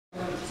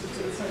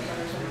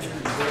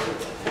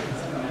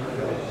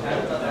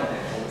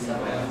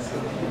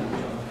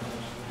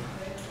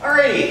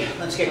Alrighty,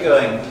 let's get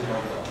going.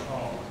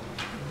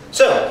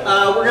 So,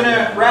 we're going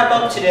to wrap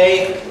up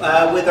today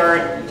with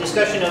our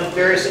discussion of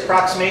various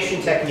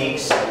approximation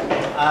techniques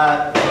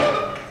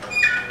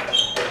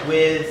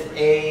with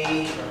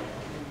an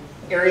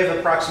area of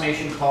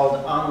approximation called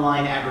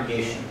online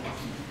aggregation.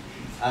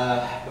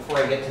 Before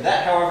I get to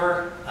that,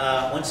 however,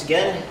 once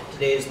again,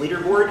 today's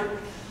leaderboard.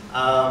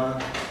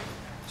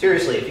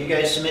 Seriously, if you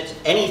guys submit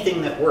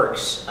anything that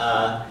works,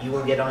 you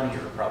will get on here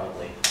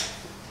probably.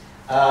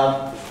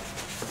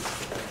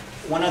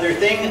 One other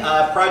thing,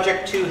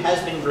 Project 2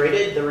 has been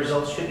graded. The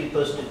results should be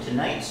posted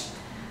tonight.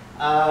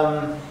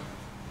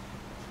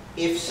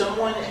 If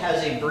someone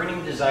has a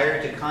burning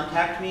desire to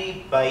contact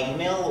me by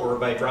email or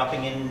by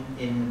dropping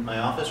in my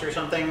office or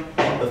something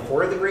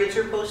before the grades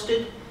are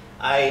posted,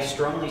 I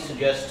strongly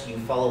suggest you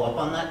follow up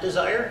on that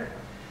desire.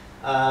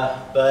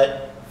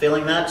 But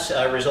failing that,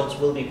 results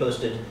will be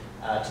posted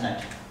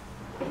tonight.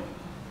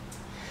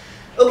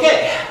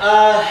 Okay,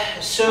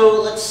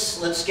 so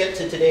let's get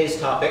to today's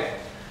topic.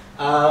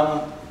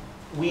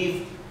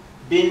 We've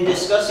been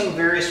discussing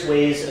various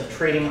ways of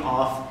trading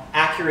off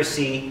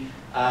accuracy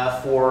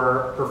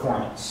for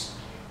performance.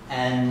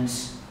 And,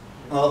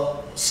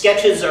 well,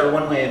 sketches are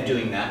one way of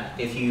doing that.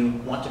 If you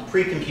want to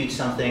pre-compute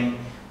something,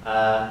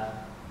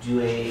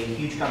 do a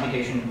huge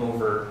computation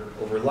over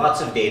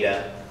lots of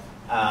data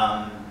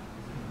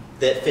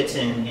that fits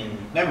in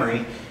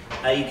memory,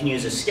 you can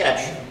use a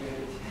sketch.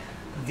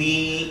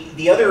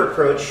 The other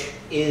approach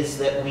is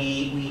that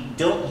we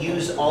don't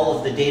use all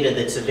of the data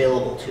that's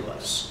available to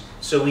us.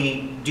 So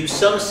we do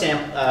some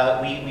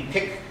we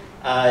pick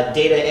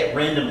data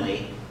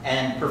randomly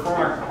and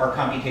perform our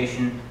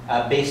computation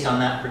based on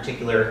that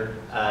particular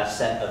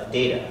set of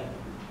data.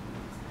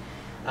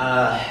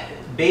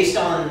 Based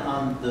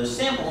on those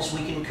samples,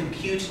 we can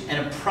compute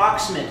an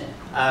approximate,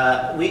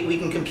 we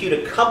can compute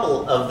a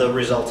couple of the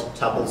result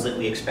tuples that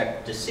we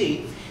expect to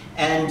see.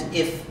 And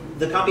if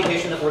the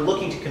computation that we're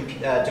looking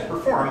to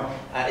perform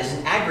is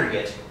an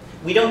aggregate,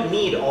 we don't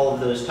need all of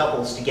those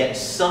tuples to get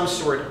some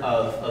sort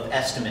of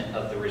estimate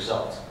of the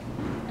result.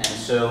 And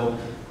so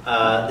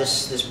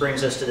this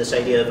brings us to this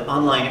idea of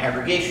online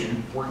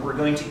aggregation. We're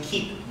going to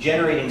keep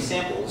generating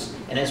samples,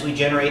 and as we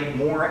generate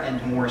more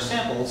and more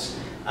samples,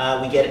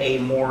 we get a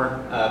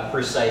more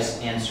precise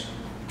answer.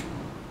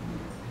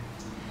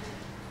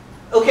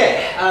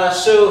 Okay,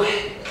 so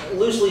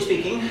loosely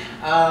speaking,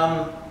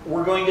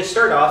 we're going to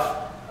start off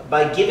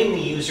by giving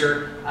the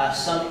user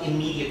some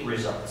immediate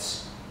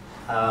results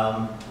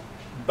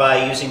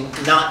by using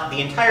not the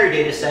entire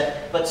data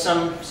set, but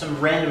some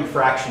random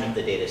fraction of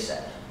the data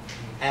set.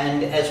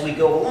 And as we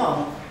go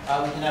along,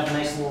 we can have a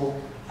nice little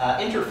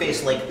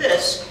interface like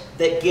this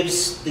that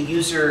gives the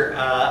user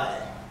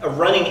a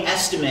running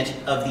estimate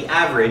of the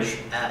average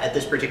at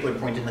this particular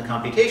point in the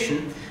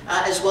computation,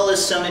 as well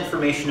as some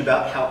information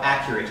about how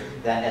accurate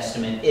that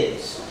estimate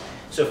is.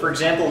 So for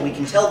example, we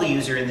can tell the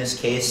user in this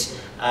case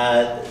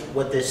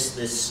what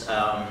this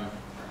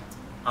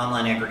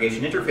online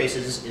aggregation interface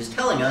is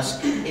telling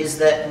us is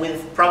that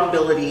with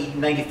probability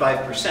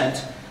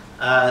 95%,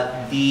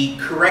 the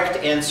correct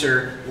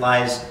answer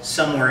lies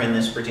somewhere in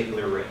this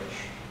particular range.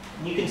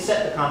 And you can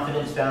set the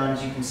confidence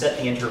bounds, you can set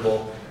the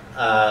interval,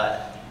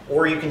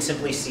 or you can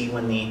simply see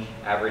when the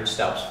average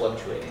stops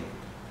fluctuating.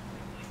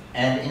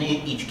 And in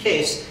each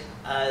case,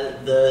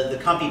 the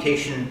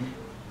computation,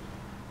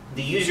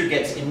 the user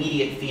gets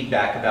immediate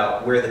feedback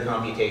about where the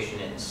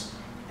computation is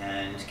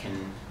and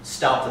can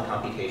stop the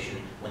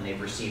computation when they've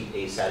received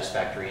a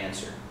satisfactory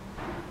answer.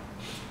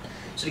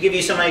 So to give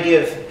you some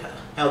idea of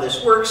how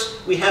this works,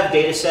 we have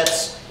data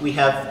sets, we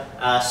have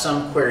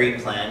some query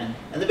plan,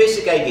 and the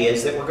basic idea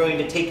is that we're going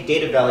to take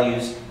data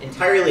values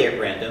entirely at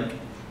random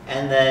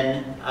and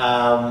then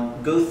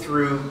go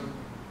through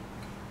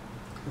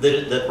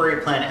the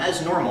query plan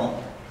as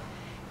normal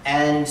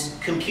and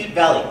compute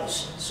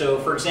values. So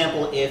for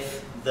example,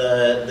 if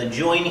the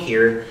join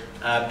here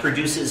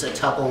produces a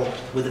tuple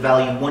with a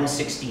value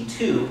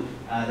 162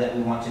 that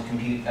we want to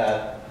compute,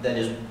 that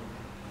is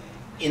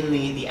in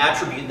the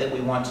attribute that we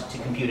want to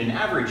compute an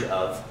average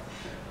of,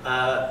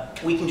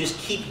 we can just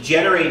keep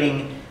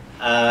generating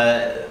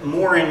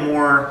more and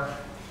more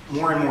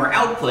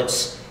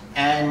outputs,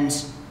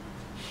 and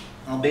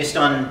well, based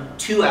on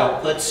 2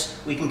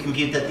 outputs, we can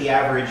compute that the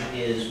average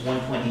is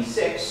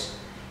 126,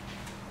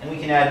 and we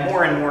can add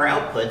more and more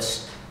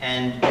outputs,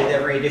 and with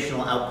every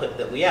additional output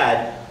that we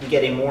add, we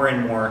get a more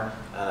and more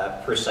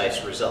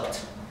precise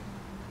result.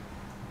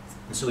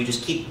 And so we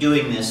just keep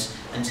doing this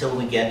until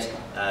we get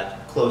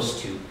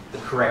close to the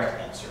correct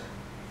answer.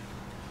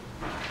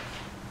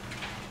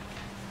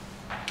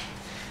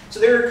 So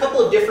there are a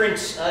couple of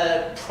different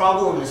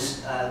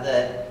problems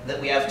that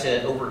we have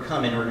to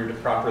overcome in order to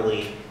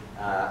properly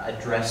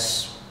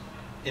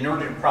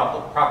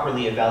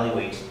properly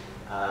evaluate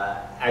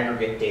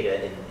aggregate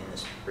data in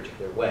this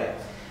particular way.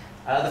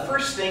 The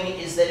first thing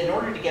is that in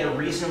order to get a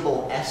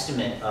reasonable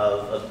estimate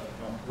of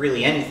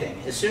really anything,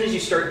 as soon as you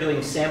start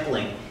doing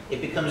sampling, it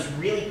becomes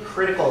really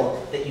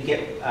critical that you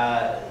get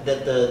that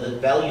the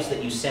values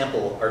that you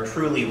sample are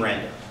truly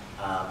random.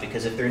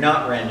 Because if they're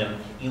not random,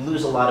 you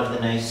lose a lot of the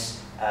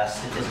nice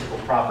statistical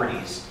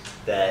properties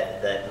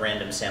that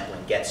random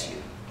sampling gets you.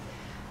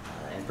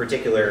 In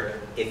particular,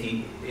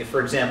 if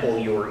for example,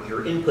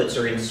 your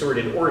inputs are in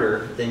sorted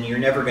order, then you're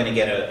never going to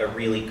get a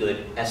really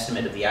good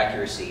estimate of the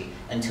accuracy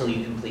until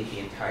you complete the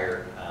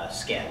entire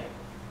scan.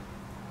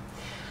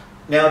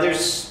 Now,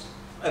 there's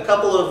a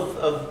couple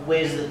of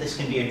ways that this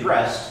can be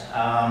addressed.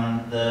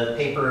 The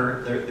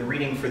paper, the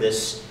reading for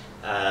this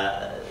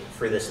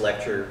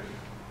lecture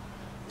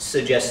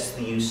suggests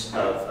the use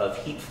of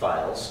heap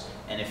files.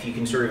 And if you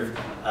can sort of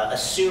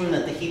assume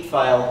that the heap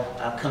file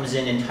comes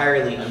in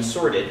entirely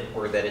unsorted,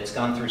 or that it's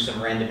gone through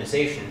some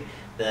randomization,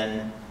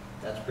 then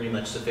that's pretty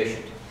much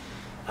sufficient.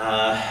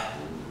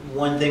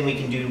 One thing we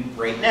can do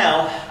right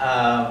now,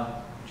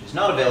 which is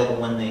not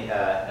available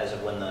as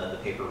of when the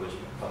paper was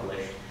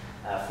published,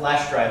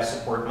 flash drives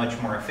support much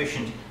more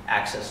efficient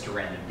access to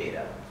random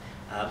data.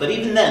 But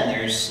even then,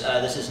 this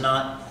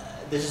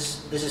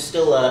is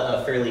still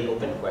a fairly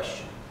open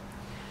question.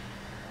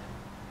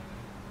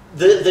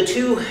 The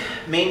two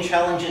main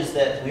challenges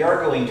that we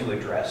are going to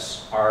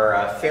address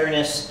are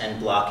fairness and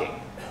blocking.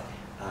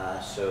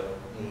 So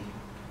let me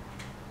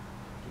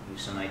give you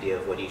some idea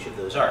of what each of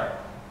those are.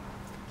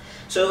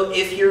 So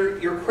if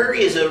your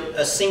query is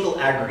a single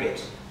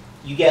aggregate,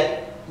 you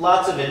get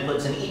lots of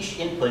inputs, and each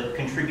input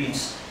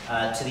contributes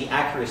to the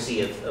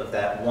accuracy of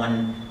that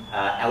one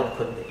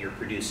output that you're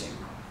producing.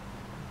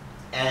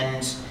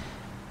 And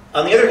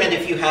on the other hand,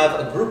 if you have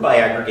a group by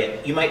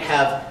aggregate, you might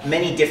have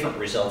many different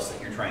results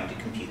that you're trying to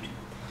compute.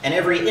 And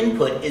every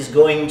input is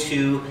going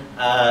to,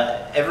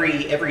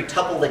 every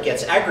tuple that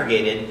gets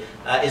aggregated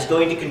is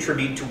going to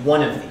contribute to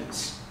one of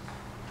these.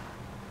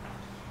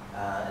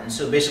 And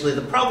so basically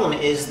the problem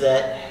is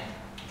that,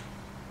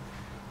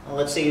 well,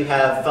 let's say you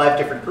have 5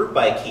 different group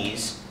by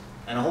keys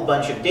and a whole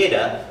bunch of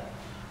data.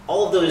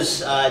 All of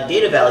those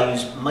data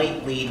values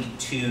might lead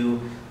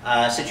to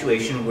a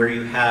situation where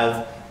you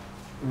have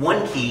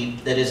one key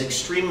that is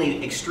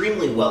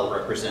extremely well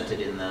represented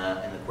in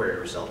the query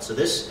result. So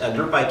this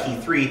group by key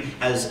 3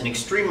 has an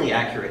extremely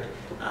accurate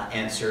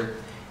answer,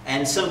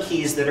 and some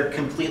keys that are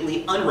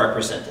completely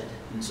unrepresented.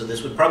 And so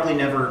this would probably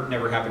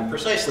never happen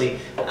precisely,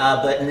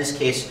 but in this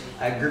case,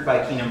 group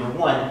by key number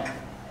 1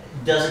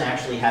 doesn't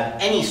actually have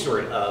any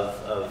sort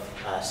of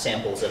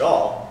samples at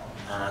all.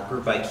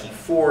 Group by key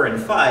 4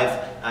 and 5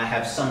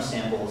 have some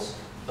samples,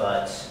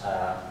 but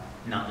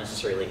not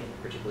necessarily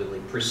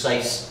particularly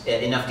precise,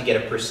 enough to get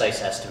a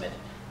precise estimate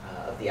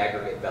of the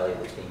aggregate value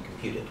that's being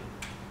computed.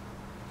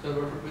 So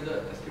what would be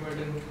the estimate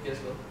in case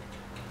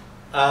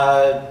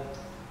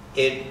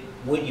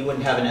 1? You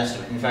wouldn't have an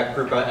estimate. In fact,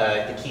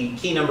 the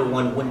key number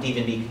 1 wouldn't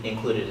even be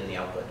included in the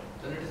output.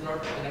 Then it is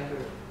not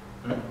inaccurate.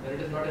 Hmm? Then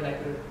it is not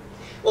inaccurate.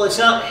 Well, it's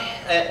not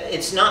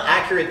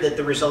accurate that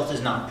the result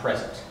is not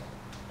present,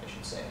 I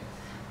should say.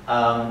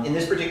 In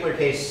this particular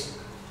case,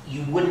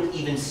 you wouldn't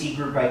even see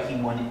group by key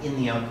 1 in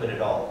the output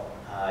at all.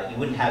 You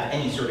wouldn't have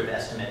any sort of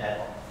estimate at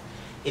all.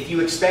 If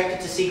you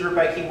expected to see group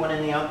by key 1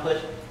 in the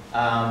output,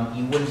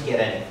 you wouldn't get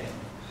anything.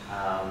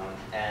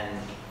 And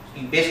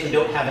you basically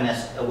don't have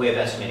a way of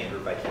estimating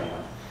group by key 1.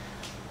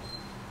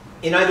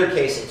 In either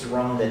case, it's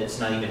wrong that it's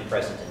not even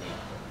present in the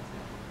output.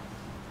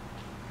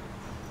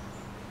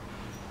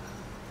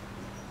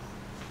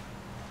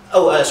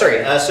 Oh,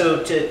 sorry.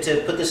 So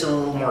to put this in a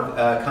little more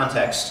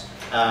context,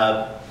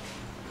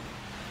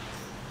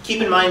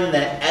 keep in mind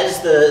that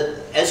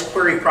as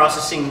query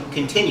processing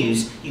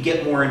continues, you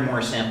get more and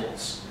more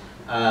samples.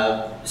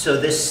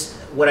 So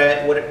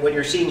what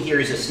you're seeing here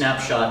is a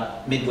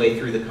snapshot midway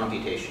through the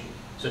computation.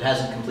 So it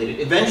hasn't completed.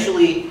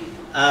 Eventually,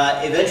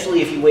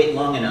 if you wait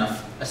long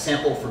enough, a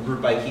sample for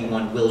group by key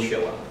 1 will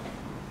show up.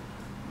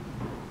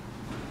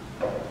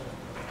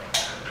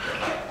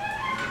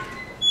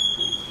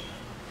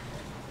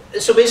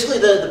 So basically,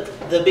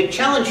 the big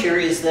challenge here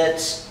is that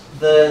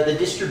the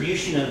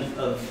distribution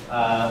of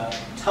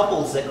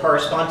tuples that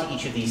correspond to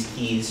each of these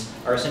keys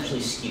are essentially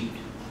skewed.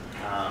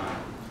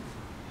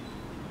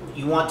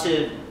 You want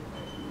to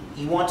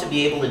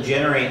be able to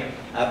generate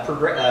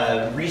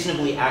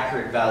reasonably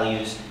accurate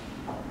values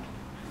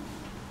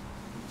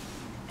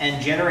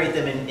and generate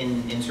them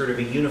in sort of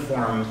a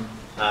uniform,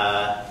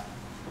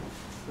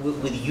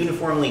 with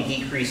uniformly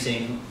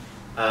decreasing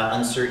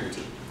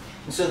uncertainty.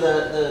 And so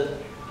the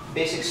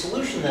basic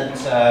solution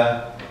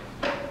that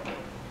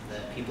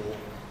people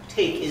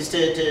take is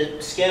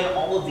to scan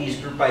all of these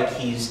group by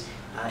keys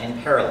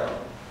in parallel.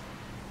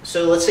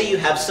 So let's say you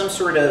have some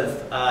sort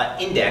of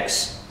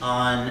index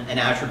on an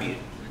attribute,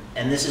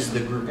 and this is the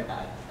group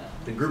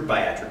by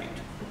attribute.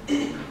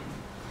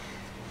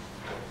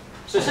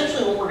 So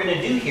essentially what we're going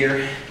to do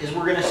here is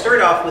we're going to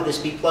start off with this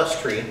B+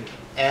 tree,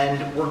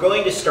 and we're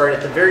going to start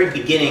at the very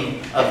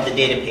beginning of the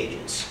data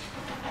pages.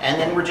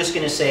 And then we're just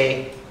going to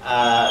say,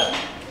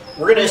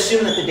 we're going to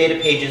assume that the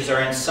data pages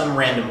are in some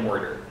random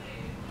order.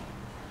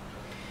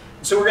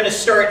 So we're going to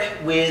start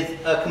with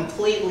a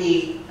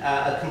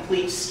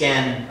complete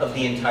scan of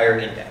the entire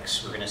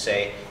index. We're going to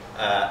say,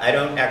 I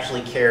don't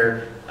actually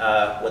care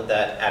what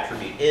that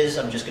attribute is.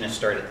 I'm just going to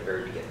start at the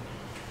very beginning.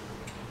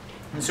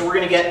 And so we're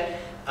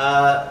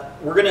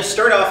going to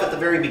start off at the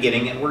very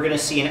beginning, and we're going to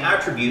see an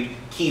attribute,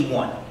 key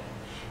 1.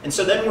 And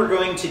so then we're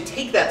going to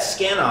take that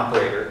scan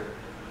operator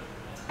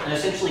and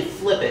essentially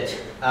flip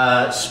it,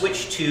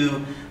 switch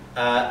to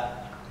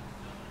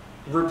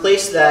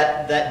replace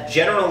that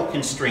general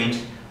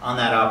constraint on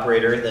that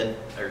operator, the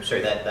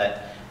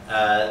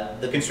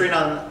constraint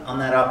on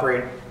that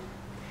operator.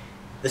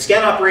 The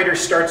scan operator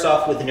starts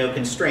off with no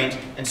constraint,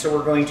 and so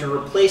we're going to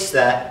replace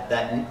that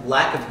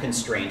lack of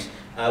constraint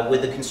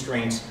with the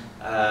constraint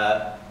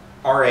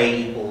RA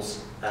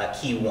equals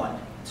key 1.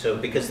 So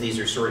because these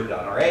are sorted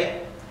on RA,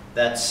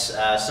 that's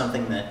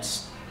something that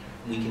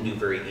we can do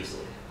very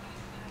easily.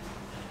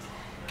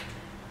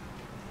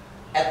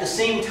 At the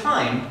same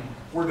time,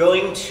 we're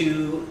going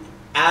to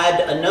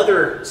add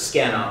another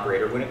scan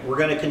operator. We're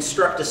going to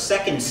construct a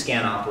second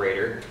scan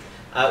operator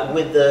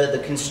with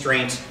the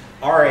constraint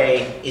RA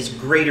is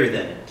greater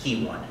than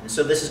key 1. And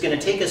so this is going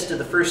to take us to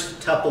the first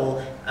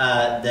tuple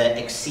that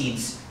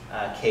exceeds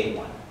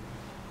K1.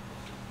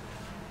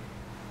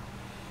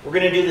 We're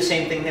going to do the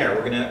same thing there.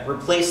 We're going to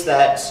replace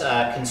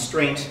that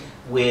constraint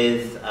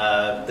with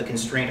the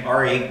constraint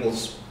RA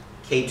equals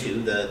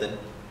K2, the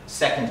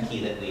second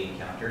key that we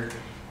encountered,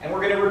 and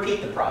we're going to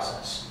repeat the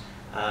process.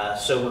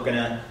 So we're going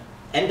to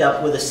end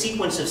up with a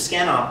sequence of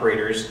scan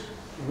operators,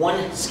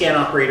 one scan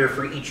operator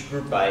for each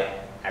group by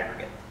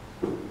aggregate.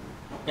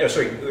 No,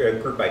 sorry,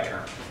 group by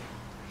term,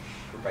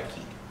 group by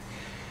key.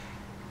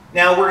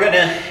 Now we're going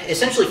to,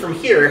 essentially from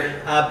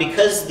here,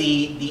 because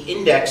the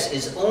index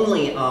is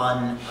only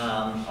on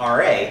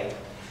RA,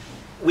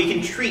 we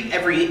can treat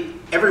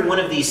every one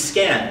of these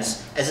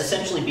scans as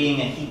essentially being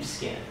a heap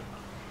scan.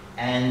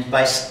 And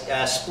by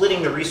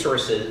splitting the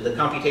resources, the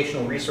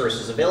computational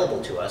resources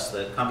available to us,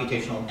 the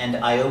computational and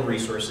I/O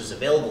resources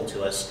available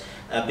to us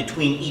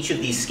between each of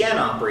these scan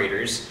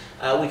operators,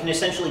 we can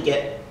essentially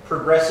get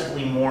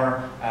progressively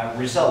more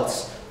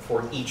results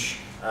for each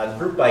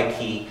group by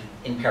key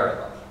in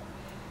parallel.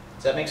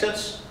 Does that make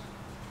sense?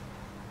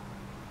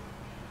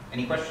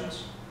 Any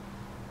questions?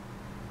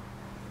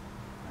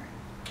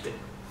 Good.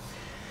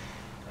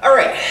 All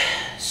right,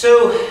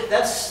 so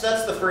that's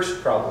the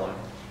first problem.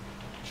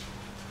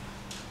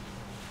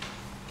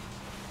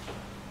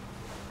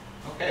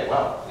 Okay,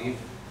 wow, we've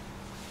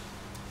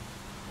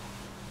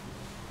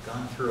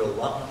gone through a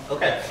lot.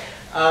 Okay,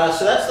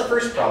 so that's the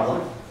first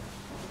problem.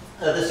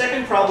 The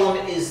second problem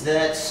is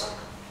that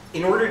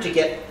in order to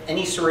get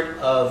any sort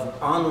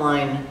of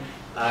online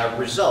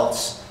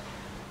results,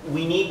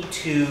 we need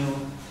to,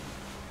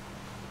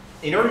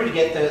 in order to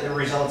get the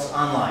results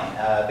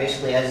online,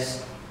 basically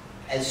as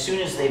soon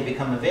as they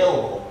become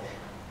available,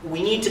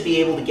 we need to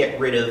be able to get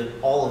rid of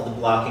all of the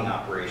blocking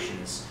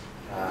operations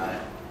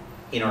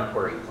in our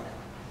query plan.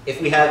 If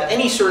we have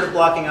any sort of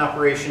blocking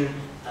operation,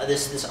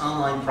 this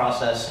online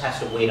process has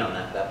to wait on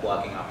that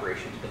blocking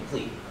operation to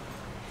complete.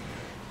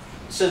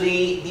 So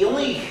the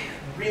only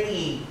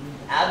really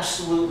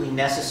absolutely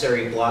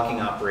necessary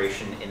blocking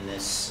operation in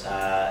this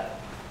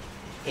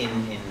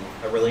in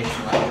a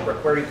relational algebra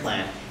query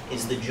plan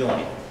is the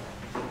join.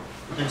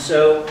 And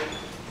so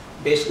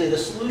basically the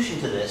solution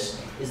to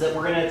this is that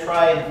we're going to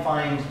try and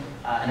find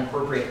an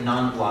appropriate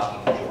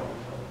non-blocking join.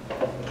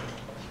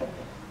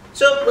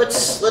 So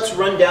let's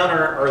run down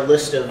our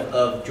list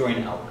of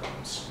join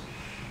algorithms.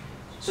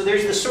 So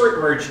there's the sort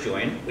merge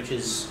join, which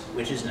is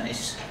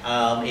nice.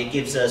 It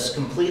gives us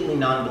completely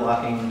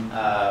non-blocking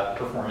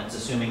performance,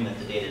 assuming that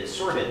the data is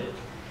sorted.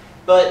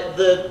 But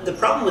the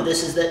problem with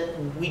this is that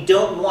we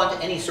don't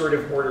want any sort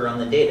of order on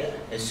the data.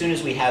 As soon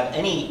as we have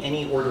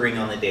any ordering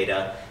on the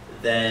data,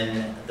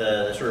 then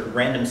the sort of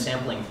random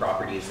sampling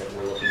properties that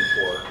we're looking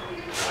for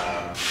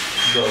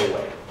go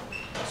away.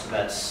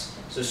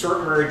 So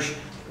sort merge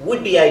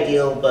would be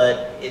ideal,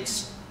 but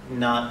it's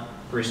not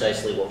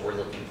precisely what we're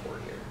looking for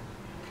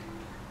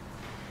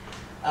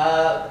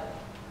here.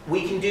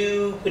 We can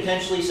do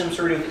potentially some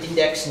sort of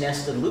index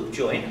nested loop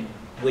join,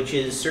 which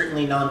is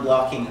certainly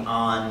non-blocking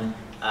on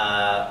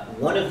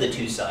one of the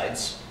two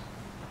sides.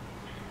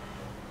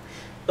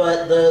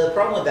 But the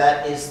problem with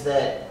that is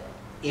that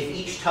if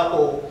each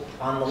tuple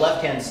on the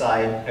left-hand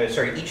side,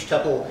 each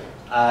tuple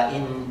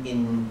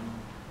in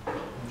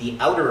the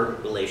outer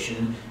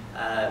relation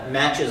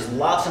matches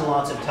lots and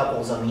lots of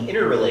tuples on the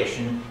inner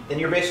relation, then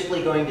you're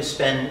basically going to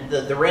spend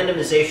the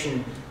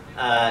randomization,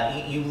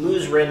 you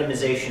lose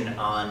randomization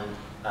on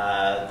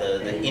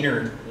the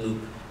inner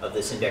loop of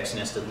this index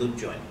nested loop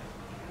join.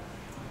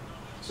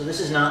 So this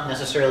is not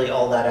necessarily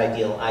all that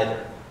ideal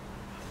either.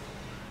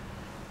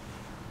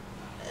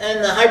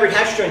 And the hybrid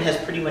hash join has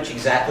pretty much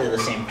exactly the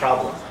same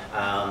problem.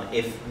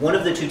 If one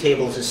of the two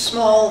tables is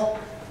small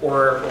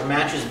or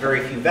matches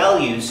very few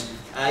values,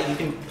 you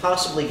can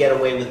possibly get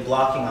away with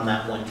blocking on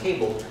that one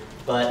table,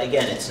 but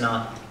again, it's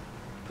not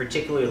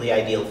particularly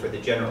ideal for the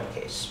general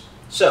case.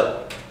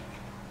 So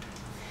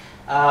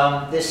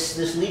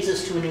this leads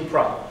us to a new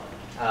problem.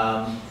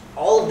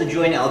 All of the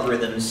join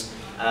algorithms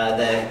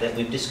that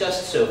we've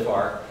discussed so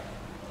far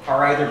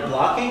are either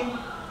blocking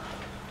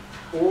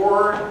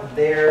or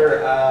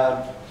they're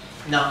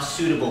not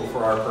suitable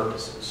for our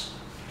purposes.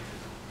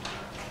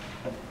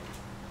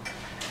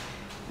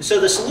 So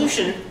the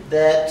solution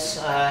that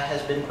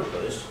has been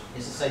proposed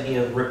is this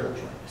idea of ripple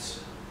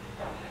joins.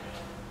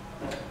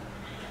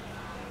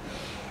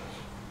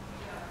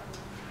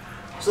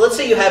 So let's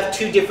say you have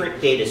two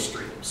different data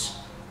streams,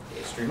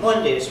 data stream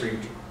 1, data stream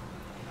 2.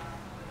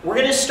 We're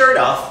going to start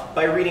off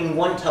by reading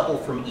one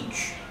tuple from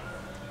each,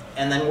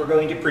 and then we're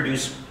going to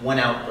produce one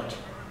output.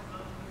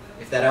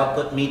 If that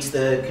output meets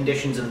the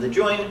conditions of the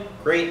join,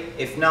 great.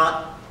 If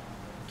not,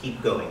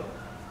 keep going.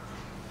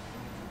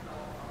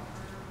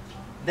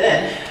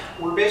 Then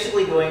we're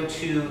basically going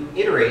to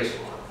iterate.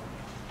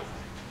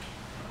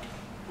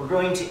 We're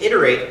going to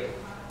iterate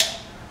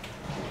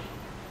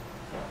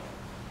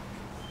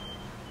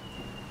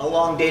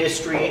along data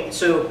stream.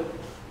 So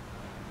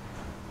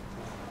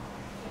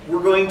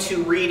we're going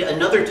to read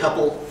another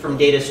tuple from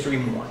data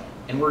stream 1,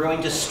 and we're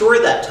going to store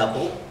that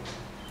tuple,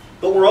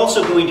 but we're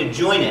also going to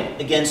join it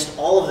against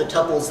all of the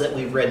tuples that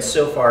we've read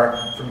so far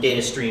from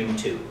data stream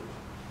 2.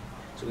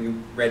 So we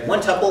read one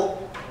tuple,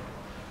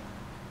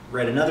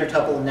 read another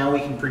tuple, now we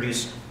can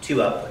produce two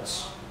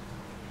outputs.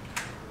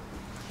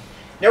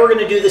 Now we're going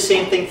to do the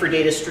same thing for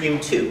data stream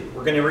 2.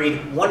 We're going to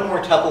read one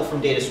more tuple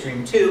from data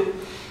stream 2,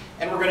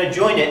 and we're going to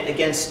join it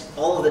against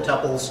all of the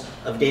tuples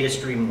of data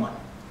stream 1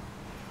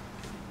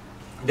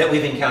 that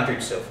we've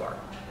encountered so far.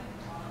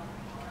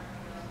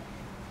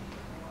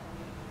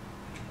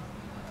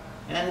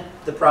 And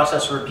the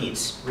process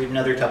repeats. Read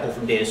another tuple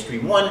from data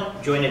stream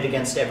 1, join it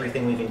against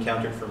everything we've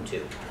encountered from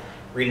 2.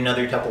 Read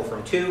another tuple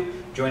from 2,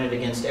 join it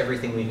against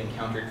everything we've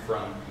encountered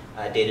from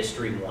data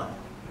stream 1.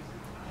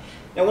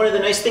 Now, one of the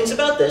nice things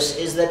about this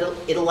is that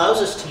it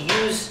allows us to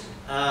use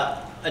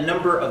a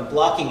number of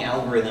blocking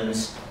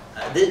algorithms.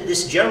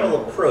 This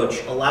general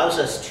approach allows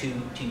us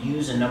to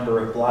use a number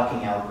of blocking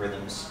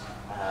algorithms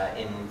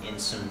in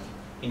some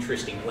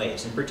interesting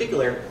ways. In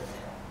particular,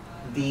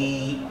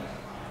 the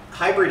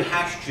hybrid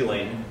hash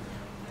join.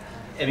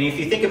 I mean, if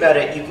you think about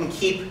it, you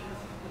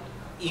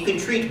can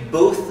treat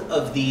both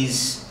of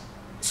these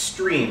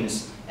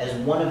streams as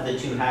one of the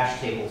two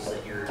hash tables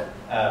that you're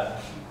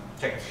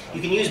checking.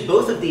 You can use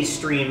both of these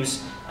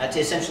streams to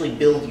essentially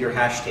build your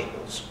hash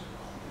tables.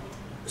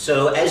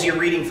 So as you're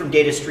reading from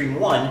data stream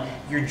 1,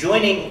 you're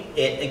joining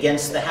it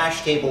against the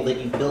hash table that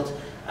you've built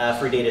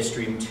for data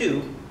stream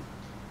 2,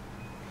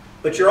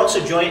 but you're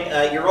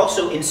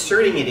also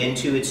inserting it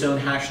into its own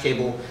hash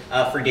table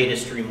for data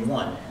stream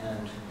 1.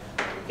 And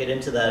we'll get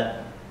into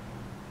that.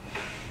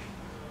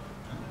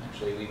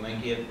 Actually, we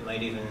might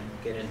even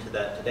get into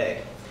that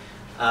today.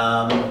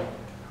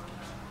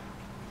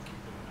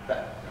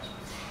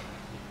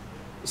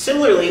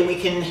 Similarly, we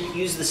can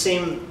use the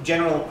same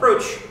general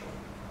approach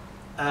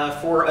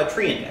for a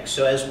tree index.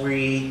 So as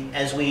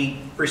we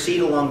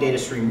proceed along data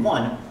stream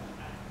 1,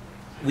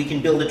 we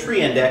can build a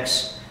tree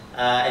index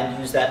and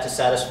use that to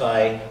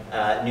satisfy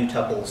new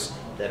tuples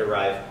that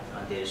arrive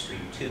on data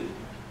stream 2.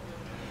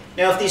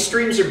 Now, if these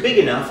streams are big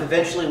enough,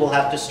 eventually we'll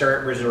have to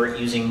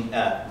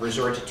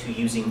resort to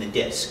using the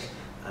disk.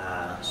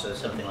 So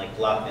something like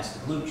block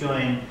nested loop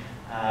join,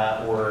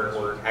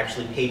 or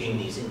actually paging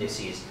these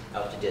indices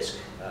out to disk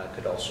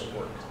could also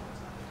work.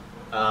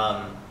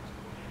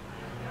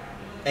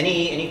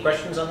 Any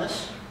questions on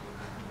this?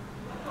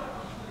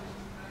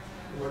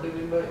 What do you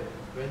mean by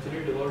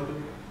eventually devolve to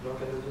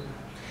block algorithm?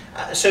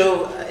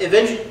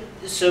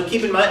 So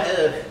keep in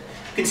mind,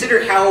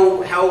 consider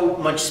how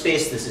much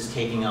space this is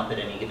taking up at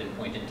any given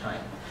point in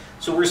time.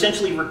 So we're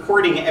essentially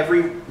recording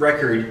every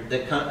record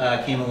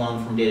that came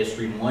along from data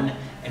stream 1,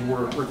 and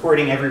we're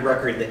recording every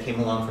record that came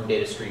along from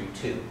data stream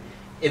 2.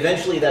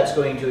 Eventually that's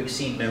going to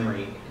exceed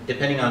memory,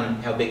 depending on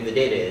how big the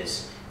data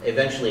is.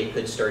 Eventually it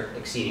could start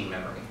exceeding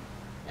memory.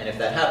 And if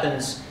that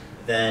happens,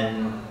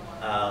 then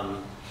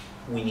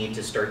we need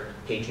to start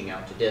paging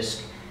out to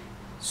disk.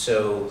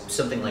 So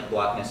something like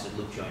block nested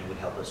loop join would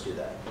help us do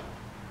that.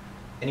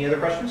 Any other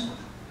questions?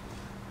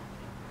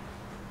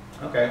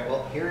 Okay,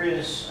 well, here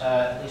is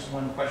at least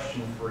one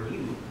question for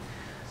you.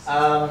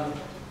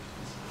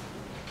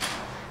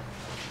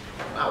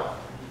 Wow.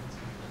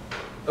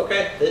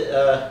 Okay,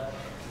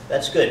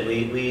 that's good.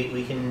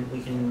 We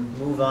can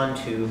move on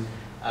to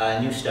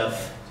new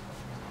stuff.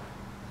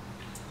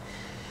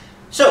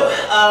 So,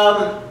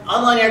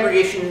 online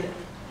aggregation.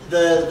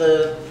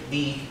 The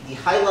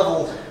high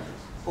level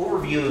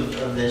overview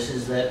of this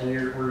is that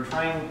we're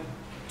trying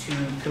to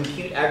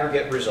compute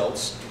aggregate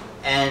results,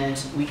 and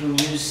we can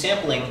use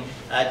sampling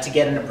to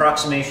get an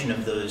approximation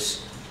of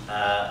those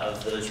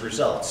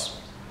results.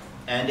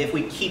 And if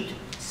we keep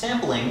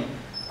sampling,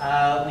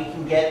 we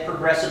can get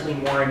progressively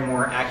more and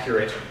more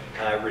accurate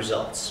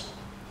results.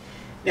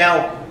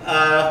 Now,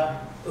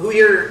 who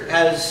here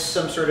has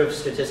some sort of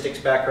statistics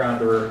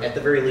background, or at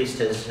the very least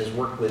has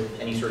worked with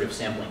any sort of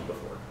sampling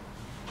before?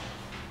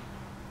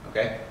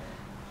 Okay.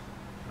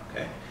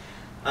 Okay.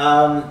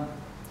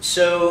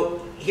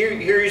 So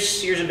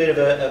here's a bit of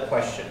a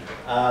question.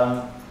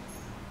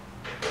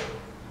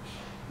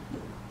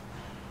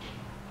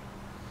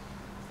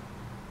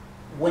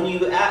 When you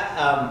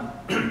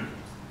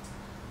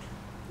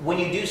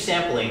do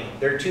sampling,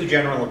 there are two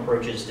general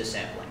approaches to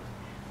sampling.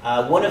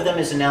 One of them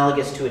is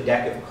analogous to a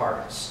deck of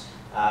cards.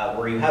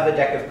 where you have a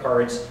deck of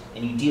cards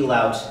and you deal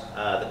out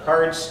the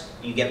cards,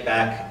 you get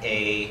back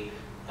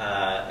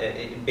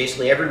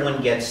basically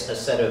everyone gets a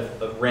set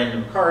of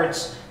random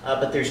cards,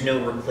 but there's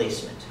no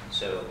replacement.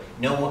 So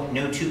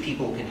no two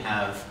people can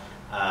have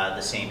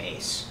the same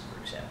ace,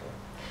 for example.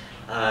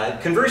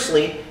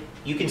 Conversely,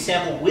 you can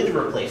sample with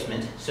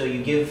replacement, so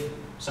you give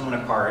someone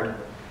a card,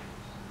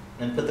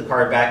 then put the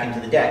card back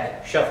into the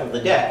deck, shuffle the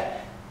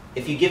deck.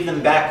 If you give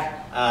them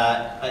back,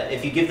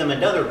 if you give them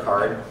another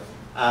card,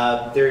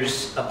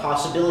 there's a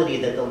possibility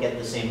that they'll get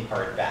the same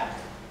card back.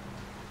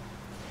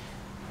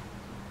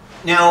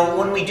 Now,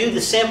 when we do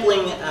the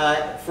sampling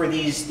for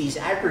these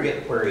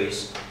aggregate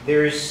queries,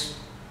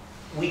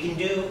 we can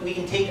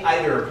take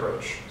either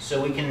approach.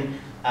 So we can,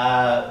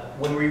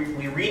 when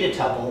we read a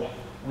tuple,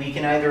 we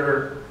can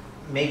either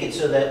make it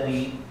so that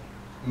we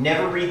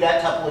never read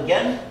that tuple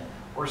again,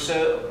 or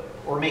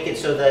make it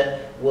so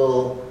that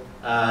we'll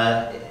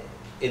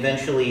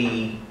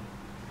eventually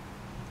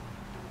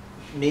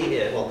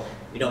well,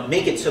 we don't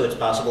make it so it's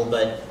possible,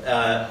 but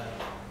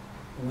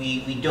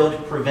we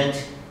don't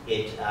prevent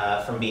it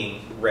from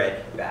being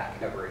read back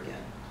ever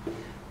again.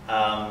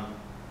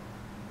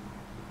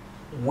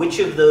 Which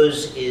of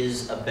those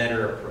is a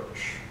better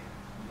approach?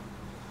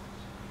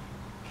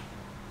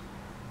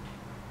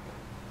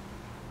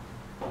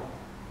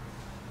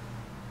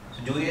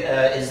 So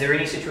is there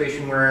any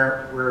situation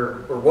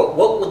or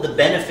what would the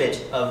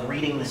benefit of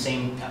reading the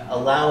same,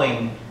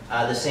 allowing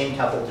the same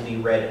tuple to be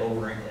read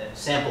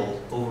sampled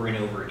over and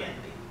over again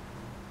be?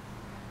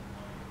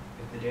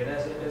 If the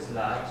data set is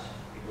large,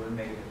 it will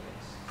make a difference.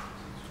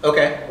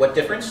 Okay, what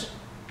difference?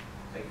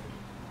 Like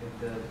if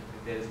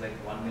there is like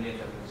 1 million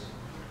tuples.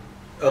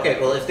 Okay,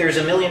 well if there's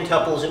 1 million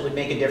tuples it would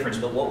make a difference,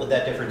 but what would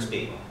that difference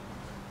be?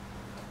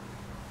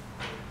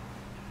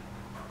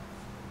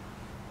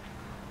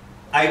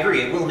 I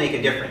agree, it will make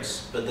a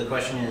difference, but the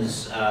question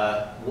is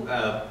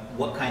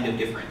what kind of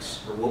difference?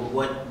 Or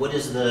what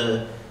is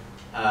the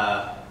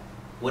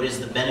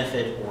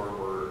benefit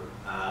or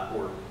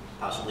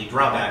possibly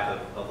drawback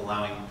of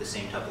allowing the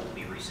same tuple to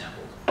be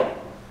resampled? If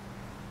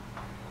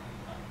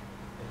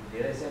the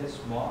data set is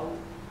small,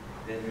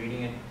 then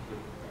reading it would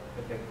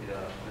affect the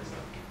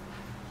result.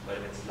 But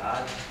if it's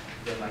large,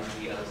 there might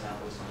be other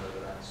samples similar to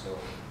that, so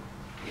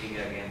reading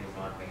it again would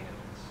not make a difference.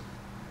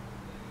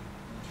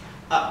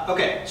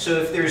 Okay, so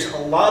if there's a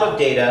lot of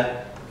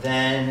data,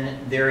 then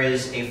there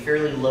is a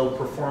fairly low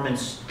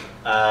performance,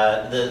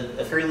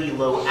 a fairly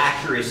low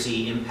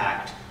accuracy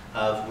impact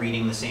of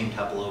reading the same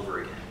tuple over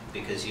again,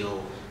 because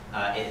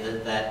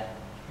that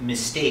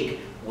mistake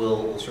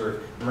will sort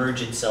of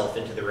merge itself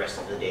into the rest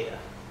of the data.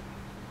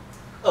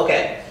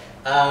 Okay.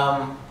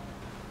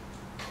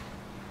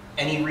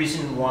 Any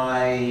reason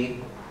why?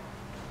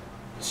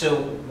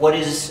 So what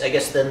is, I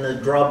guess, then the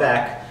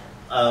drawback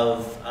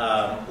of,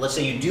 let's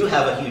say you do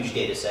have a huge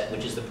data set,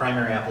 which is the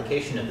primary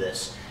application of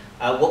this,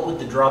 what would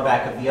the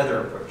drawback of the other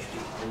approach be?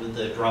 What would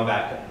the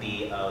drawback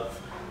be of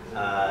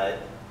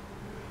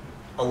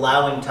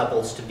allowing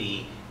tuples to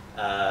be,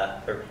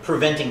 or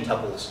preventing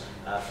tuples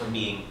from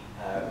being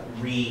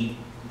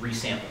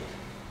resampled?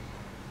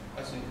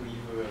 I think we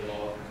will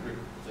allow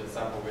the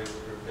sample with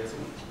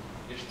replacement.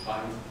 Each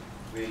time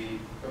we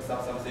post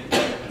up something,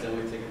 and then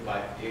we take it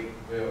back. It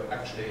will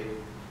actually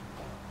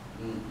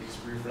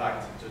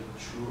reflect the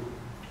true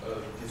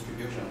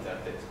distribution of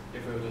that data.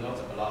 If we do not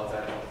allow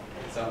that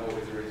sample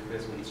with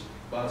replacement,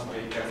 once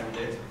we get some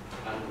data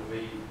and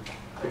we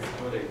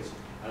export it,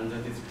 and the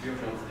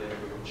distribution of the data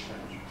will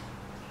change.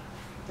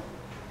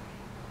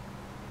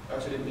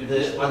 Actually,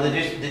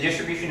 the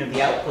distribution of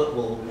the output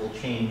will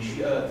change.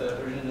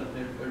 The original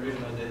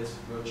data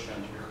will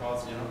change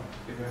because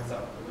if we have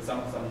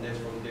some data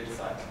from the data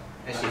side,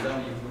 and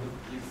then if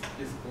you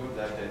export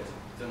that data,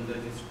 then the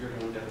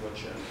distribution of data will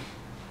change.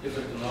 If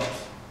we do not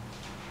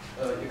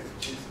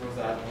export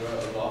that, we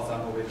will allow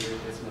sample with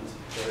replacement,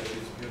 the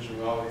distribution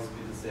will always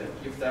be the same.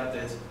 If that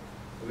data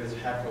with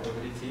high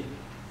probability,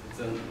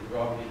 then it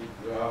will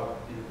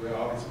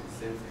always be the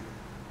same thing.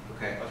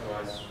 Okay.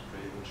 Otherwise, it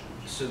will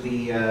change. So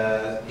the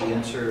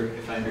answer,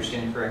 if I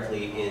understand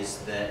correctly, is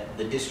that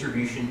the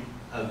distribution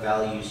of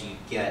values you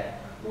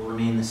get will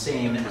remain the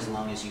same as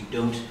long as you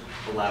don't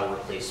allow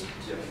replacement.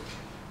 Yes.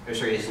 Or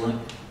sorry, as long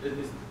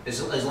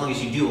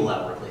as you do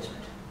allow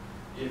replacement.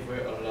 If we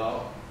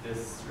allow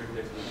this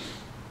replacement,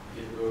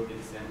 it will be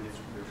the same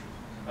distribution.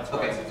 That's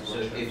okay, so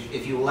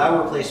if you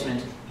allow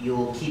replacement,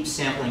 you'll keep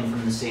sampling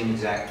from the same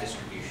exact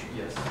distribution.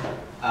 Yes.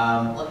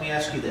 Let me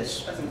ask you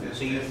this. I think then this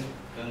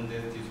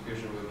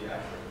distribution will be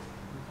accurate.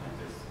 And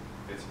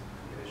this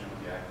computation will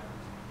be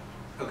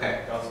accurate.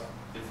 Okay. Because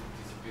this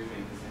distribution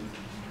is the same.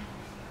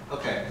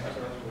 Okay.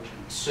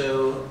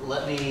 So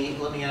let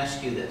me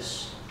ask you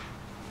this.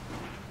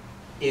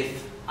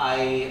 If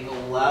I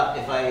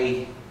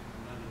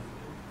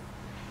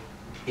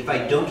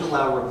don't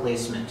allow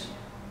replacement,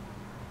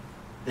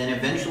 then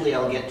eventually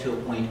I'll get to a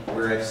point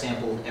where I've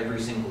sampled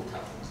every single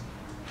tuple.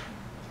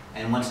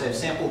 And once I've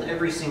sampled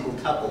every single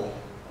tuple,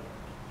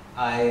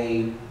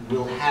 I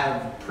will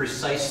have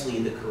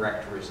precisely the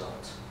correct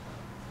result.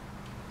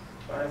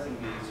 But I think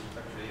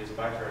it's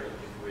better if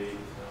we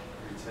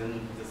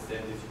return the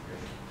same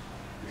distribution.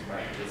 It's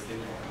better, it's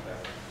simpler and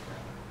better.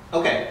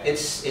 Okay,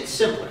 it's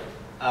simpler.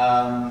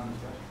 That's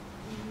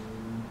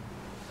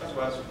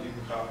why if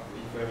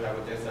we have a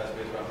data set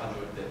with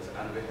 100 data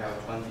and we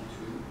have 22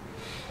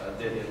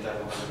 data in that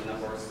 100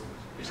 numbers,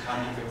 each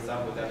time if you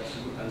sample that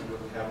 2 and we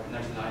have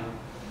 99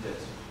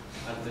 data,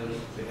 and then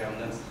we have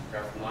 9 or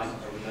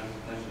 99,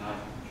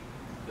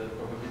 the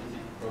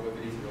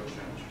probability will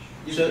change.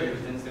 If So, we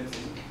return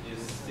something,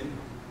 is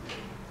simple.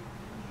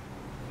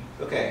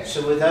 Okay,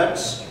 so without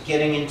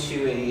getting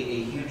into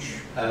a huge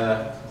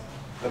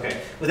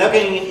without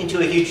getting into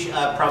a huge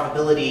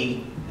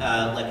probability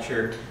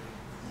lecture,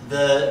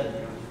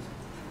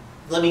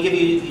 let me give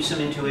you some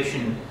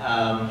intuition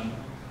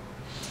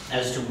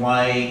as to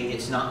why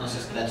it's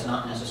that's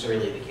not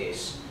necessarily the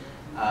case.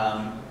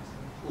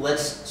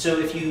 So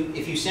if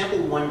you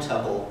sample one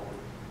tuple,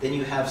 then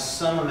you have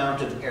some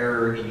amount of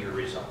error in your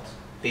result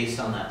based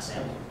on that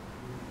sample.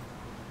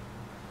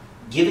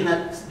 Given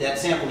that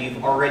sample,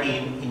 you've already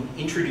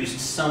introduced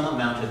some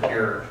amount of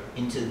error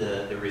into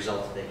the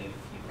result that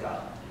you've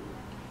got.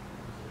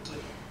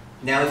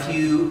 Now, if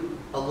you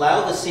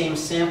allow the same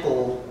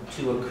sample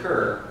to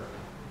occur,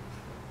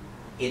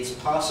 it's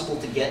possible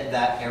to get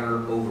that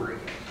error over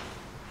again.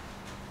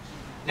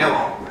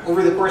 Now,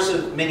 over the course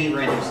of many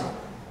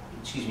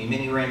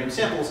random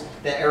samples,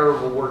 that error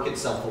will work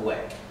itself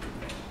away.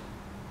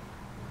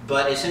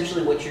 But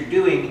essentially what you're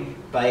doing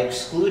by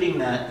excluding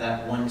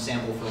that one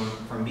sample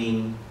from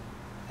being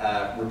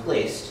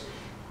replaced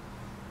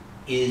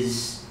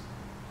is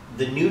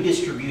the new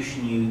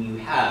distribution you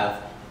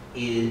have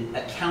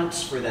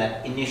accounts for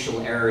that initial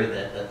error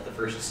that the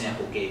first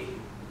sample gave you.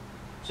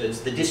 So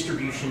it's the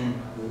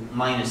distribution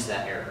minus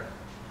that error.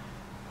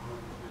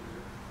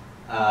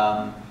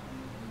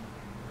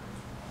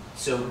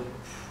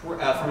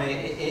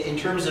 In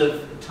terms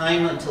of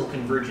time until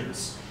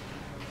convergence,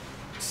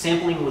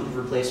 sampling with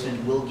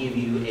replacement will give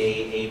you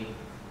a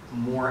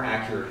more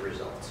accurate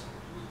result.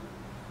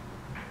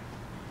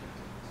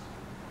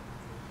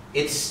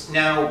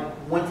 Now,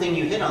 one thing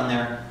you hit on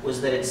there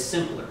was that it's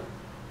simpler.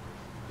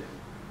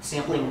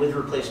 Sampling with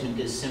replacement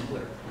is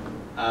simpler.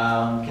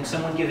 Can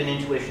someone give an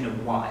intuition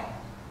of why?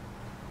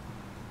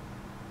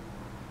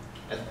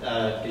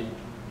 Did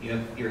you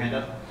have your hand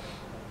up?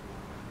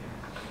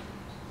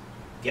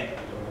 Yeah. You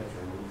don't have to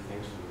remove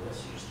things from the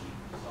list, you just keep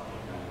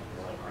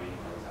reading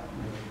what's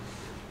happening.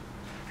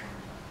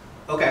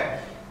 Okay.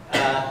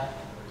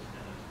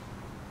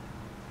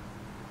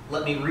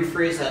 Let me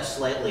rephrase that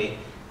slightly.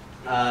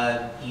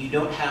 You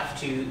don't have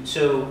to.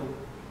 So,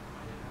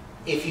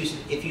 if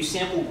you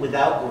sample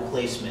without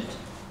replacement,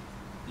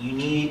 you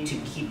need to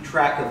keep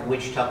track of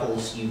which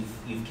tuples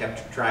you've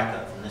kept track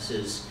of, and this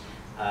is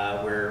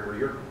where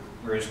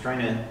I was trying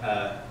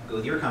to go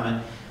with your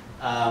comment.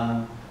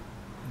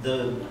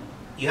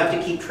 You have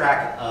to keep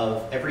track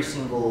of every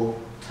single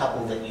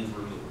tuple that you've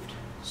removed.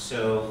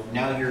 So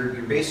now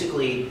you're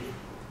basically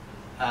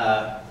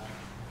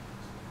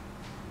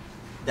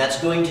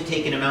that's going to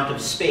take an amount of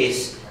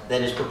space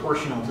that is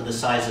proportional to the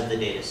size of the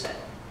data set.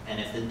 And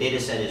if the data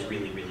set is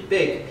really, really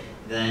big,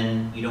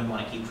 then you don't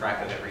want to keep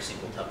track of every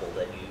single tuple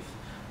that you've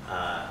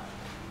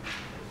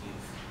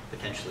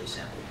potentially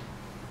sampled.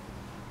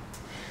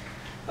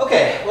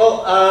 Okay,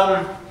 well,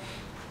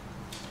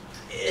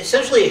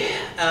 essentially,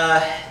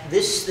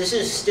 this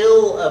is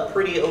still a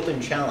pretty open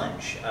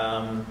challenge.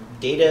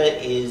 Data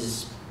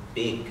is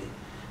big.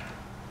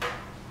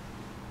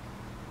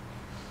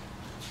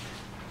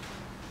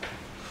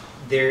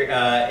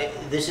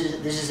 This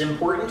is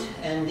important,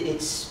 and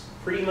it's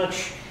pretty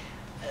much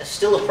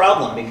still a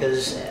problem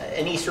because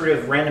any sort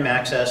of random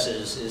access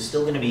is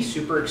still going to be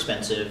super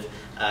expensive.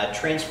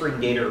 Transferring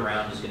data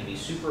around is going to be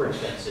super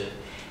expensive.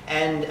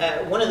 And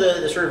one of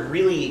the sort of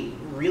really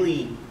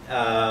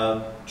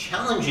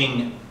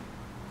challenging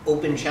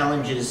open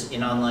challenges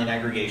in online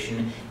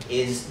aggregation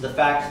is the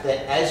fact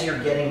that as you're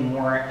getting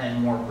more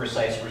and more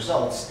precise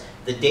results,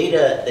 the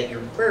data that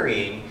you're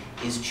querying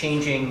is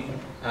changing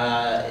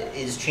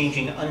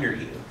under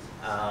you.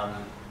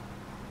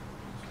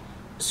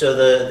 So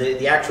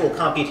the actual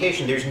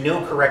computation, there's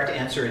no correct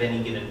answer at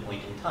any given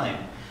point in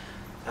time.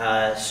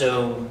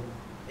 So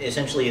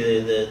essentially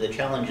the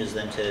challenge is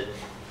then to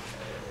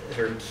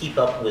sort of keep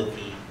up with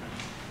the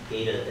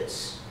data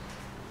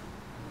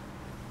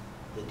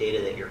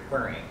that you're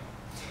querying.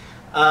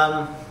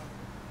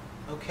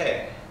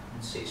 Okay,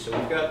 let's see. So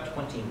we've got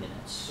 20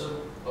 minutes. So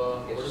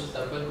what is the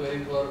sample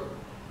query for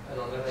an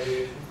online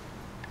aggregation?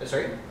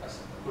 Sorry?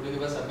 Could you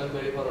give a sample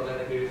query for online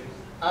aggregation?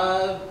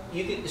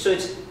 You can. So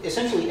it's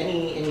essentially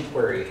any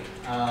query,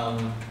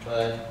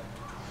 but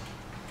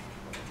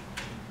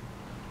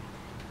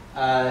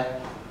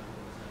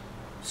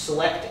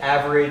select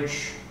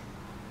average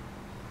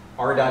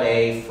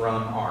r.a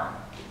from r.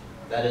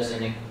 That is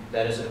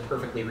a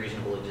perfectly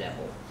reasonable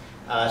example.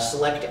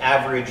 Select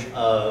average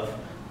of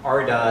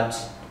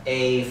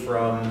r.a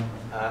from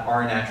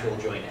r natural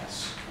join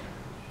s.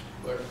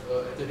 But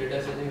if the data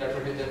is changing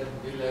rapidly, then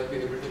we'll be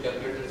able to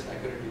calculate its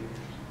accurately.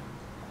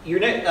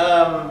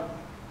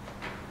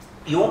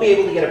 You won't be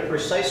able to get a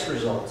precise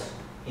result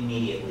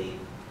immediately,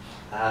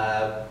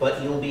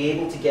 but you'll be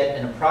able to get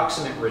an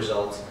approximate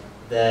result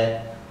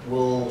that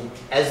will,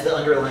 as the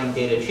underlying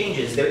data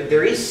changes,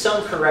 there is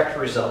some correct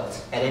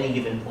result at any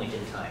given point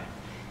in time.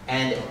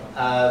 And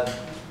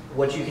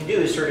what you can do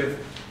is sort of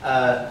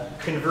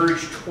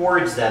converge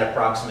towards that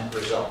approximate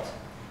result.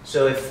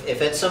 So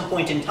if at some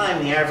point in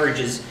time the average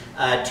is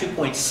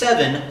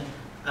 2.7,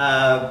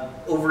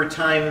 over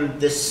time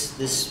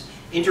this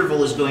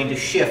interval is going to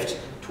shift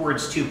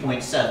towards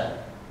 2.7.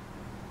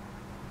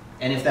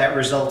 And if that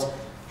result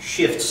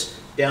shifts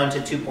down to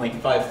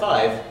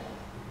 2.55,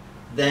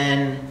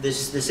 then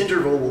this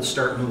interval will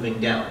start moving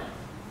down.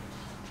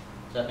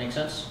 Does that make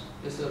sense?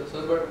 Yes, sir.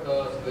 Sir, but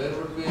where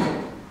would be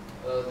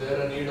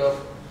there a need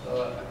of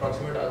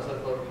approximate answer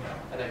for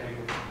an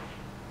aggregate?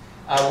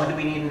 When do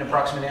we need an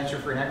approximate answer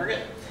for an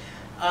aggregate?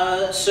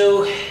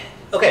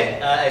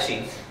 Okay, I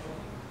see.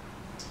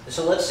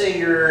 So let's say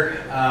you're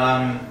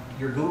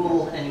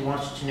Google and you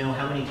want to know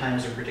how many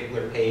times a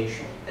particular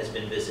page has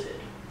been visited,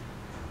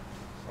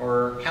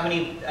 or how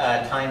many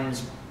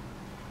times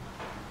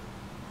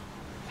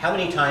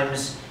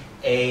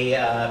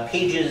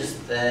pages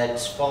that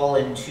fall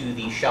into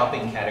the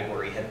shopping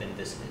category have been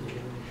visited.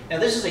 Now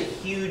this is a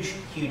huge,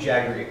 huge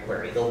aggregate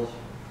query.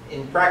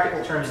 In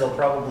practical terms, they'll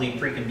probably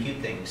pre-compute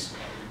things.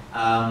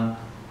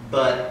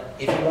 But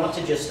if you want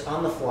to just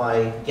on the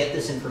fly get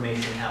this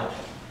information out,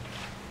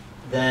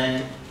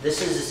 then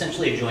this is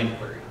essentially a join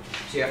query.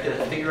 So you have to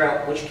figure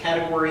out which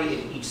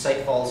category each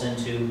site falls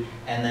into,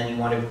 and then you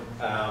want to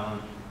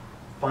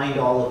find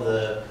all of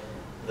the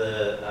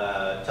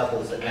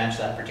tuples that match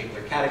that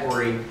particular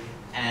category,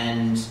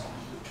 and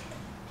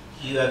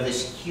you have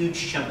this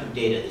huge chunk of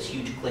data, this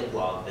huge click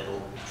log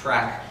that'll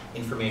track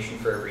information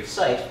for every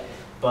site,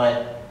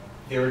 but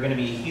there are going to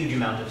be a huge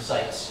amount of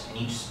sites,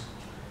 and just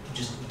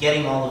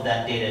getting all of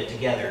that data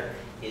together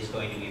is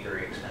going to be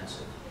very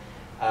expensive.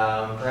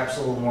 Perhaps a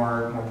little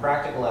more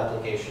practical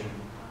application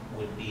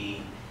would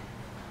be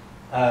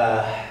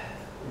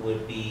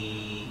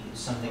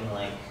something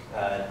like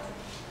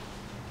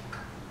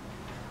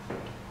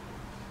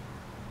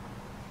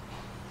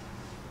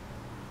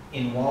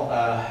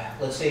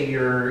let's say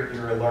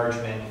you're a large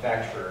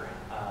manufacturer,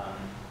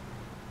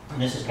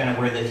 and this is kind of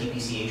where the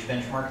TPCH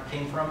benchmark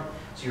came from.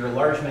 So you're a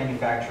large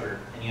manufacturer,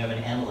 and you have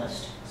an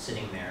analyst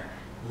sitting there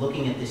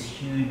looking at this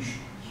huge,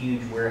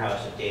 huge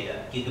warehouse of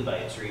data,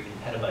 gigabytes or even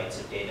petabytes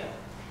of data.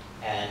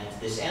 And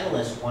this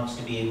analyst wants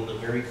to be able to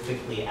very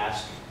quickly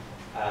ask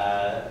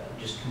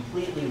just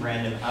completely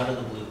random, out of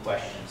the blue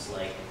questions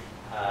like,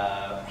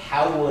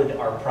 how would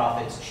our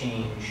profits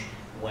change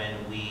when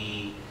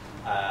we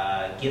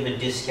give a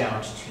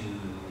discount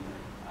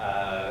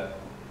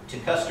to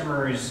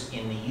customers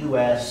in the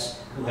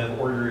US who have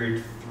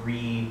ordered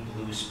 3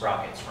 blue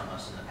sprockets from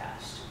us in the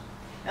past?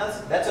 Now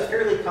that's a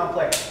fairly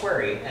complex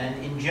query,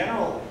 and in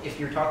general, if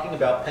you're talking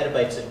about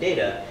petabytes of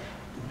data,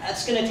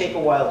 that's going to take a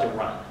while to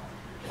run.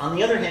 On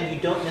the other hand,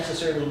 you don't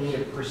necessarily need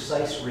a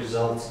precise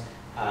result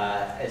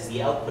as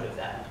the output of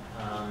that.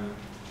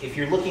 If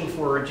you're looking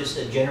for just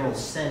a general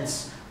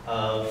sense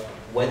of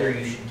whether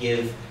you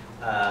should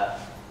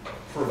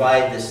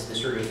provide this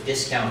sort of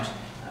discount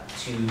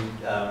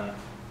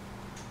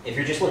if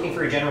you're just looking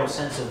for a general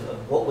sense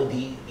of what would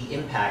the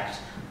impact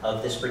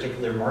of this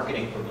particular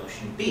marketing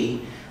promotion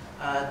be,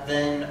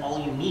 then all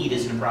you need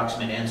is an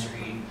approximate answer.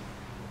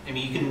 I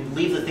mean, you can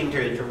leave the thing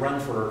to run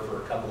for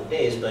a couple of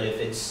days, but if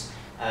it's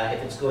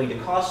going to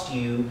cost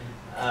you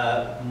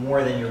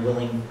more than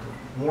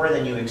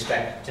you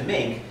expect to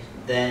make,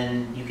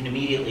 then you can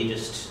immediately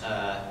just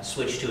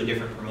switch to a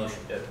different promotion,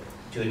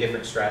 to a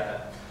different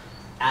strata,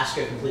 ask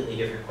a completely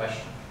different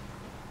question.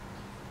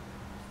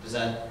 Does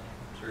that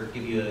sort of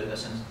give you a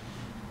sense?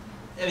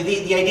 I mean,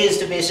 the idea is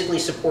to basically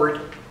support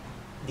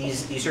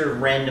these sort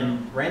of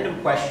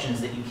random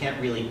questions that you can't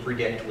really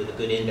predict with a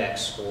good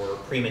index or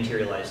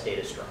pre-materialized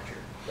data structure,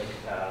 like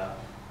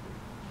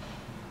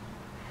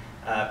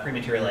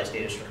pre-materialized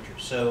data structure.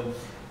 So,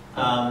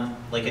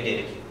 like a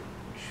data cube,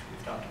 which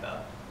we've talked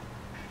about.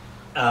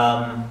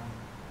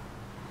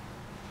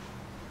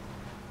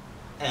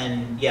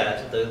 And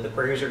yeah, the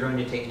queries are going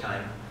to take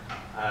time.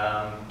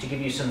 To give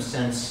you some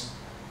sense,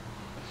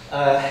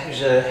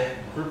 there's a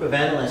group of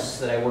analysts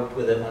that I worked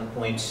with at one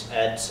point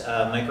at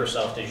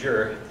Microsoft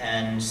Azure,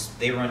 and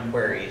they run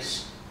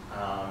queries.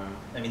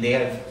 I mean, they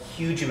have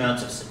huge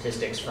amounts of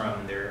statistics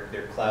from their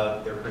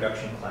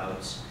production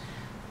clouds,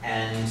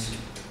 and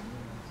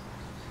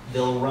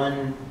they'll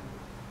run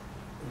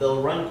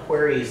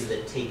queries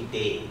that take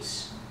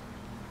days.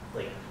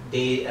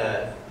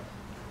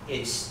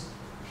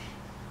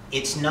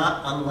 It's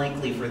not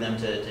unlikely for them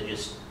to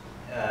just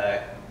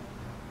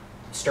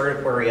start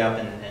a query up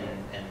and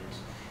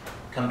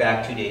come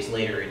back 2 days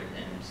later and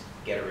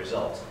get a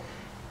result.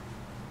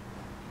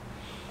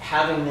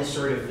 Having this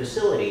sort of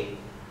facility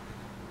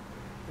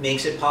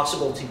makes it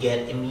possible to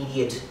get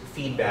immediate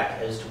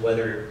feedback as to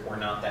whether or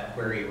not that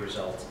query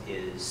result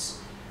is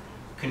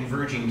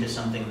converging to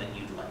something that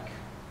you'd like.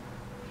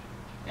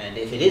 And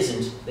if it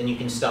isn't, then you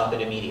can stop it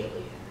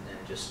immediately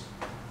and just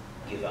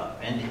give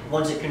up. And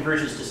once it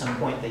converges to some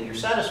point that you're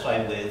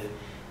satisfied with,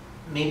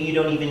 maybe you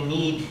don't even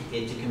need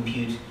it to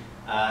compute,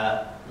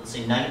 let's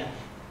say,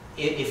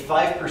 if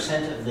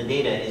 5% of the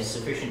data is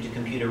sufficient to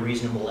compute a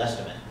reasonable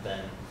estimate,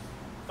 then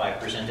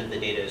 5% of the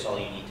data is all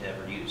you need to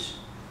ever use.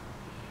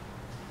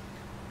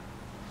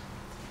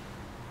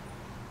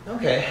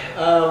 Okay.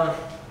 All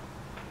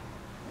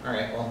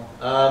right. Well,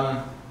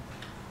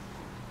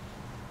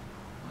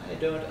 why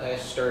don't I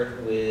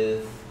start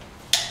with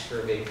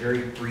sort of a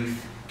very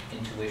brief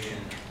intuition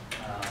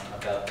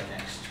about the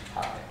next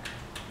topic?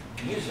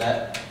 Use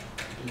that.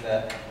 Do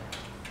that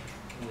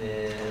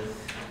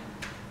with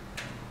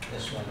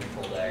this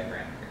wonderful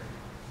diagram here.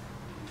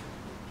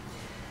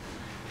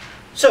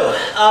 So,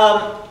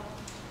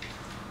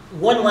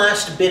 one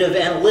last bit of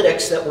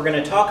analytics that we're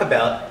going to talk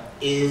about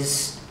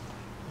is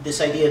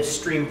this idea of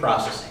stream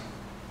processing.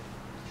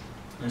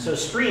 And so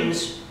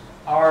streams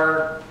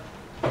are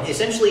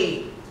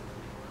essentially,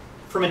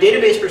 from a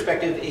database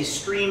perspective, a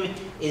stream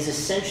is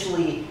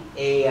essentially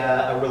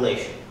a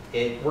relation.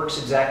 It works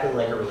exactly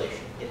like a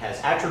relation. It has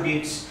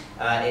attributes,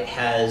 it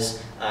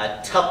has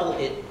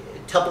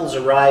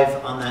tuples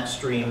arrive on that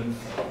stream.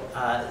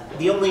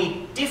 The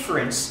only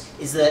difference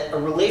is that a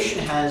relation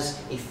has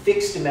a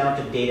fixed amount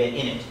of data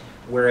in it,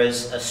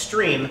 whereas a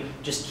stream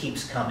just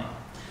keeps coming.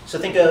 So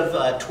think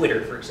of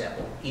Twitter, for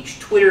example. Each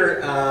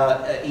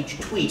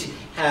tweet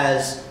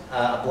has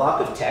a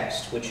block of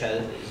text, which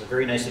is a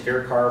very nice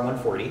Vericar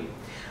 140.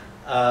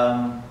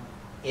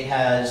 It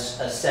has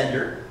a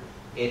sender.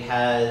 It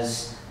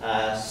has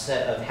a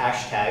set of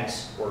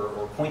hashtags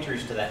or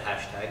pointers to that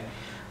hashtag.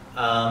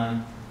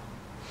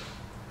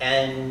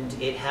 And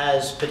it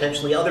has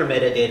potentially other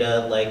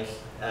metadata like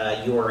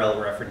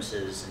URL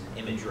references and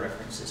image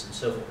references and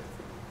so forth.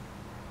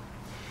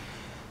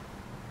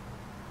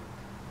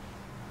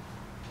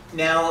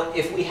 Now,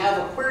 if we have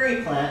a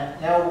query plan,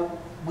 now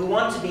we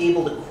want to be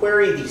able to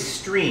query these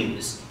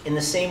streams in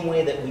the same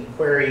way that we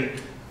query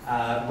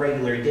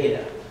regular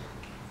data.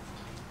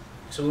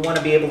 So we want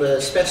to be able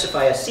to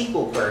specify a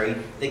SQL query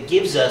that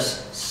gives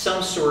us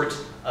some sort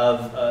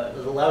of, that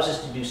allows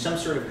us to do some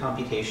sort of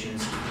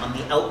computations on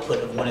the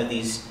output of one of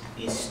these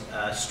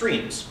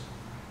streams.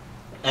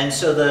 And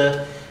so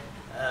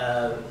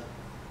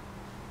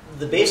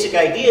the basic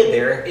idea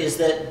there is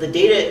that the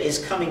data is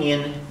coming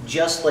in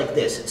just like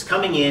this. It's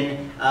coming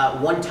in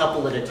one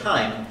tuple at a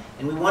time,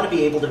 and we want to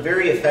be able to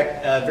very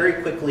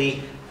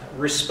quickly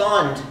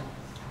react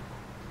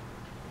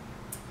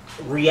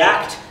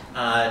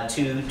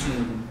to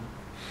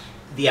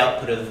the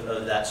output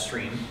of that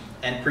stream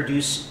and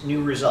produce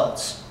new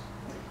results.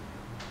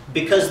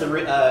 Because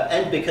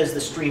because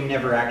the stream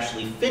never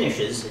actually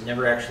finishes, it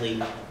never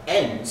actually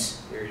ends.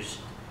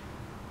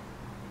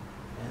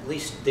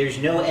 There's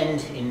no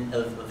end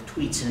of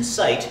tweets in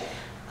sight.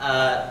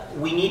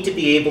 We need to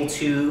be able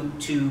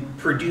to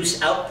produce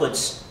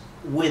outputs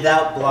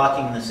without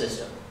blocking the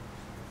system.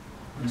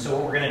 And so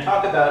what we're going to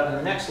talk about in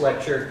the next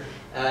lecture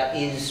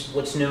is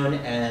what's known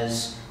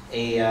as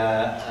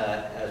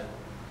a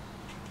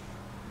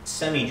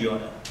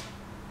semi-join.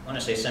 I want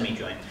to say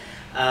semi-join.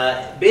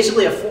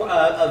 Basically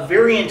a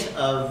variant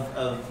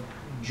of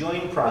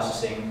join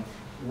processing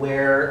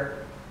where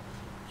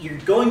you're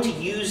going to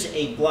use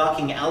a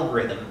blocking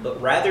algorithm,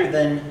 but rather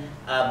than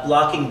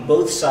blocking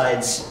both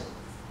sides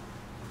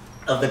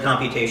of the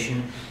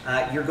computation,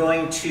 you're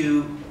going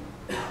to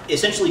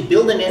essentially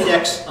build an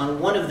index on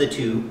one of the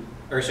two,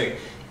 or sorry,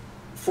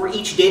 for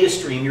each data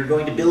stream you're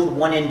going to build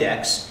one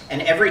index,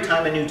 and every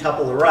time a new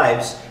tuple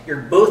arrives,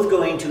 you're both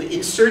going to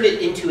insert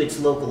it into its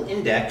local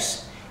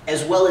index,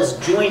 as well as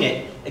join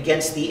it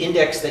against the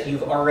index that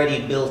you've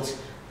already built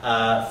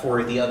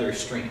for the other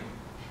stream.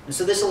 And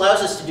so this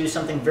allows us to do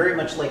something very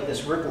much like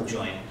this ripple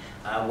join,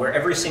 where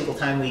every single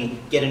time we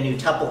get a new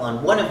tuple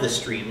on one of the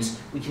streams,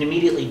 we can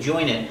immediately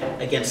join it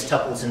against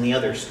tuples in the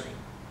other stream.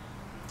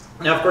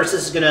 Now, of course,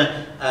 this is going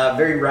to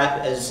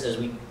as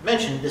we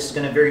mentioned, this is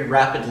going to very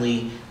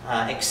rapidly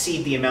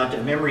exceed the amount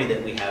of memory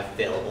that we have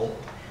available.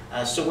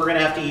 So we're going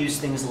to have to use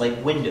things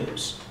like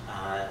windows.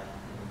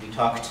 We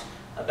talked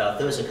about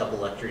those a couple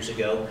lectures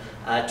ago,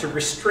 to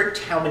restrict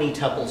how many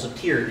tuples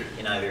appear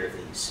in either of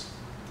these.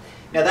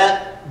 Now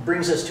that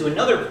brings us to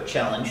another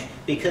challenge,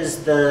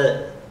 because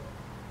every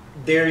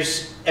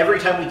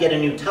time we get a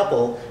new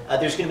tuple,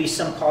 there's going to be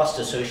some cost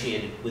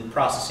associated with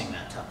processing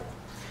that tuple.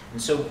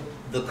 And so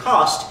the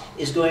cost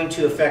is going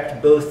to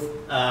affect both,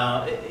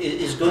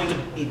 is going to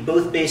be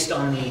both based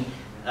on the,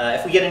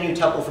 if we get a new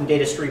tuple from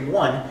data stream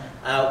 1,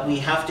 we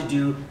have to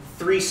do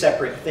 3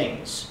 separate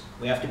things.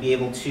 We have to be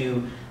able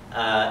to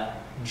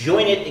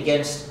join it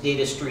against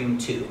data stream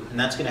 2, and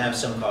that's going to have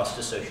some cost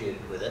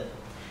associated with it.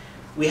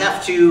 We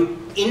have to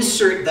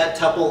insert that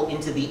tuple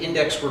into the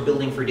index we're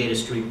building for data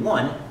stream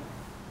 1,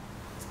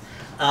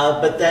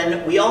 but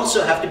then we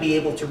also have to be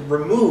able to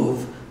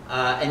remove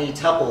any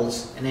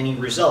tuples and any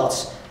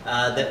results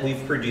that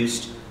we've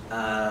produced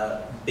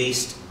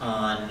based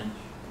on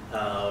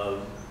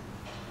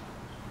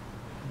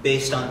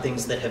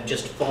things that have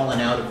just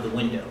fallen out of the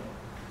window.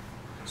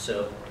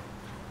 So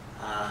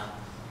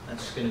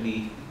that's going to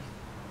be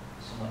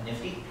somewhat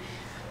nifty.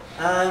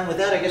 With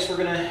that, I guess we're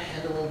going to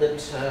end a little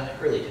bit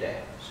early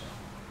today. So,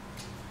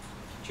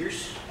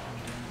 cheers.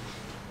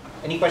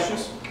 Any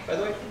questions, by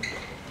the way?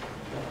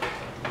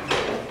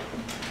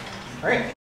 All right.